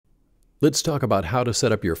Let's talk about how to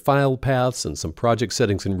set up your file paths and some project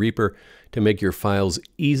settings in Reaper to make your files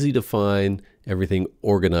easy to find, everything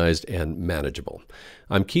organized and manageable.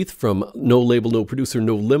 I'm Keith from No Label, No Producer,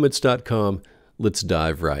 No Limits.com. Let's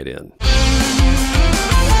dive right in.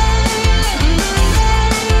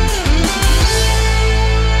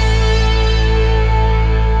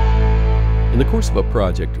 In the course of a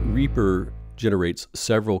project, Reaper generates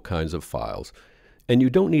several kinds of files, and you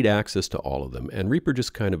don't need access to all of them. And Reaper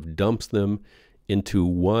just kind of dumps them into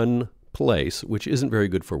one place, which isn't very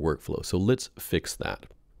good for workflow. So let's fix that.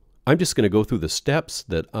 I'm just going to go through the steps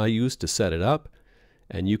that I use to set it up,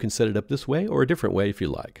 and you can set it up this way or a different way if you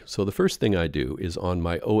like. So the first thing I do is on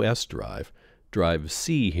my OS drive, drive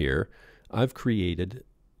C here, I've created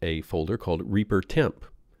a folder called Reaper Temp.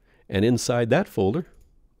 And inside that folder,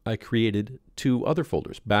 I created two other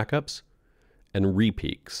folders, Backups and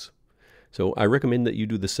Repeaks. So I recommend that you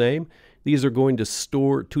do the same. These are going to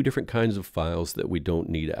store two different kinds of files that we don't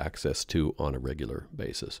need access to on a regular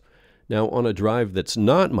basis. Now on a drive that's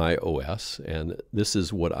not my OS, and this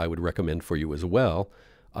is what I would recommend for you as well,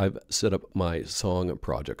 I've set up my Song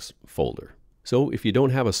Projects folder. So if you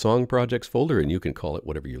don't have a Song Projects folder, and you can call it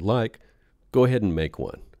whatever you like, go ahead and make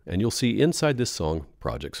one. And you'll see inside this Song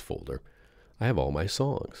Projects folder, I have all my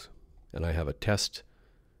songs. And I have a test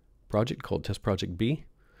project called Test Project B.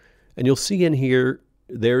 And you'll see in here,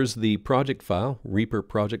 there's the project file, Reaper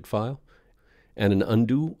project file, and an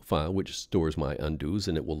undo file, which stores my undos,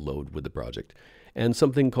 and it will load with the project. And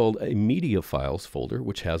something called a media files folder,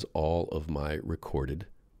 which has all of my recorded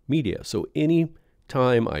media. So any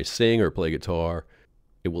time I sing or play guitar,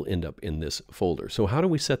 it will end up in this folder. So how do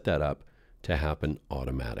we set that up to happen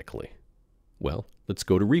automatically? Well, let's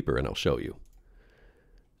go to Reaper and I'll show you.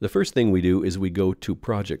 The first thing we do is we go to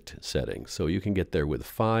project settings. So you can get there with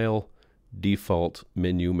File, Default,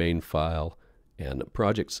 Menu, Main File, and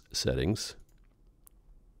Projects Settings.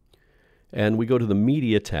 And we go to the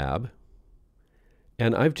Media tab.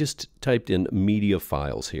 And I've just typed in Media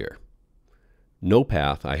Files here. No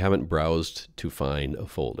path. I haven't browsed to find a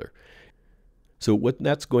folder. So what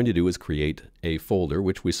that's going to do is create a folder,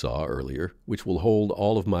 which we saw earlier, which will hold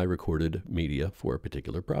all of my recorded media for a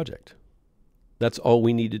particular project. That's all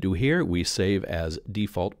we need to do here. We save as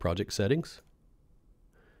default project settings.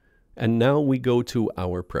 And now we go to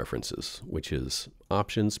our preferences, which is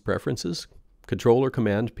Options, Preferences, Control or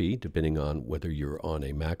Command P, depending on whether you're on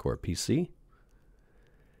a Mac or a PC.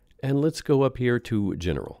 And let's go up here to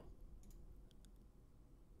General.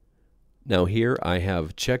 Now here I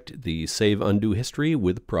have checked the Save Undo History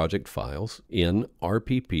with Project Files in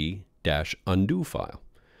RPP-undo file.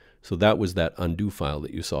 So that was that undo file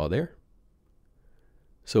that you saw there.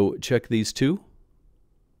 So check these two.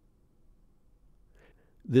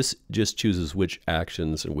 This just chooses which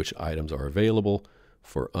actions and which items are available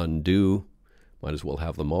for undo. Might as well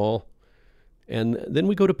have them all. And then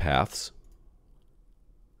we go to Paths.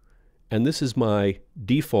 And this is my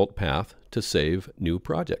default path to save new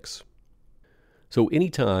projects. So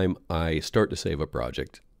anytime I start to save a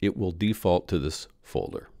project, it will default to this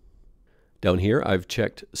folder. Down here, I've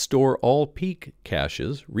checked Store All Peak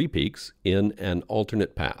Caches, Repeaks, in an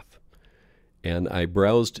alternate path. And I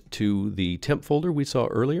browsed to the temp folder we saw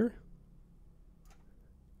earlier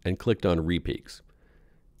and clicked on Repeaks.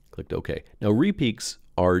 Clicked OK. Now, Repeaks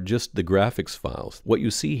are just the graphics files. What you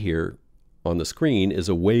see here on the screen is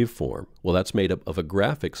a waveform. Well, that's made up of a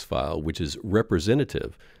graphics file, which is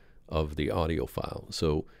representative of the audio file.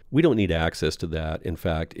 So we don't need access to that. In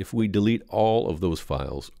fact, if we delete all of those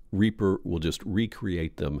files, Reaper will just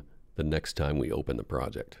recreate them the next time we open the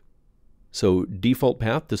project. So default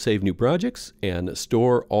path to save new projects and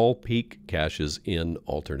store all peak caches in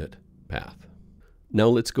alternate path. Now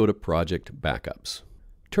let's go to project backups.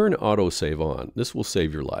 Turn autosave on. This will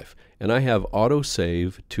save your life. And I have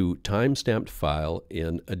autosave to timestamped file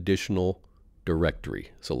in additional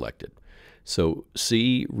directory selected. So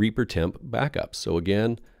see Reaper Temp Backups. So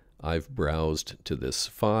again, I've browsed to this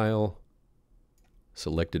file,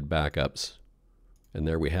 selected Backups, and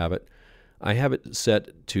there we have it. I have it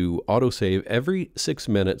set to autosave every 6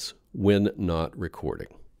 minutes when not recording.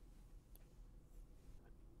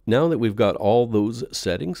 Now that we've got all those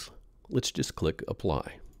settings, let's just click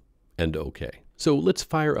Apply and OK. So let's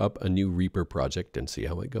fire up a new Reaper project and see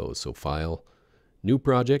how it goes. So File, New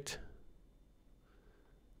Project.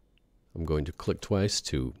 I'm going to click twice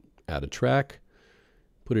to add a track,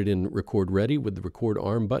 put it in Record Ready with the Record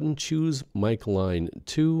Arm button, choose Mic Line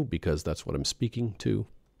 2 because that's what I'm speaking to,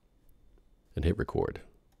 and hit Record.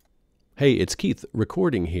 Hey, it's Keith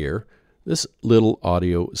recording here this little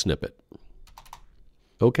audio snippet.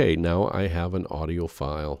 Okay, now I have an audio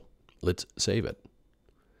file. Let's save it.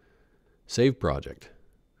 Save project.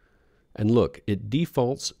 And look, it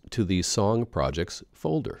defaults to the song projects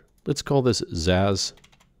folder. Let's call this Zaz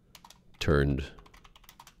Turned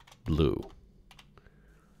Blue.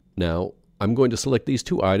 Now, I'm going to select these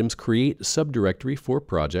two items, create subdirectory for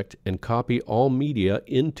project, and copy all media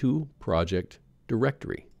into project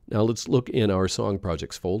directory. Now let's look in our song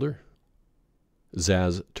projects folder,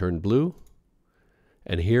 Zaz Turned Blue,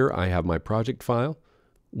 and here I have my project file,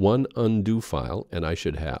 one undo file, and I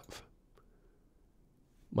should have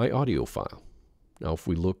my audio file. Now if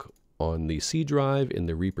we look on the C drive in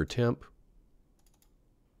the Reaper temp,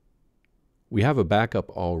 we have a backup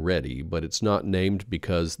already, but it's not named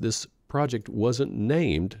because this project wasn't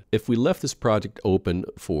named. If we left this project open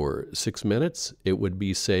for 6 minutes, it would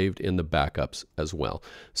be saved in the backups as well.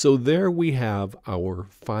 So there we have our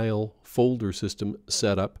file folder system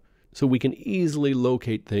set up so we can easily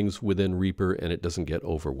locate things within Reaper and it doesn't get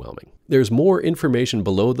overwhelming. There's more information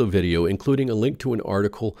below the video, including a link to an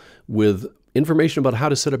article with information about how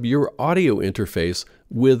to set up your audio interface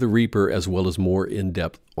with Reaper, as well as more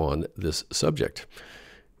in-depth on this subject.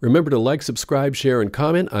 Remember to like, subscribe, share, and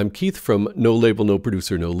comment. I'm Keith from No Label, No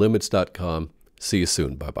Producer, No Limits.com. See you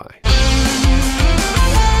soon. Bye-bye.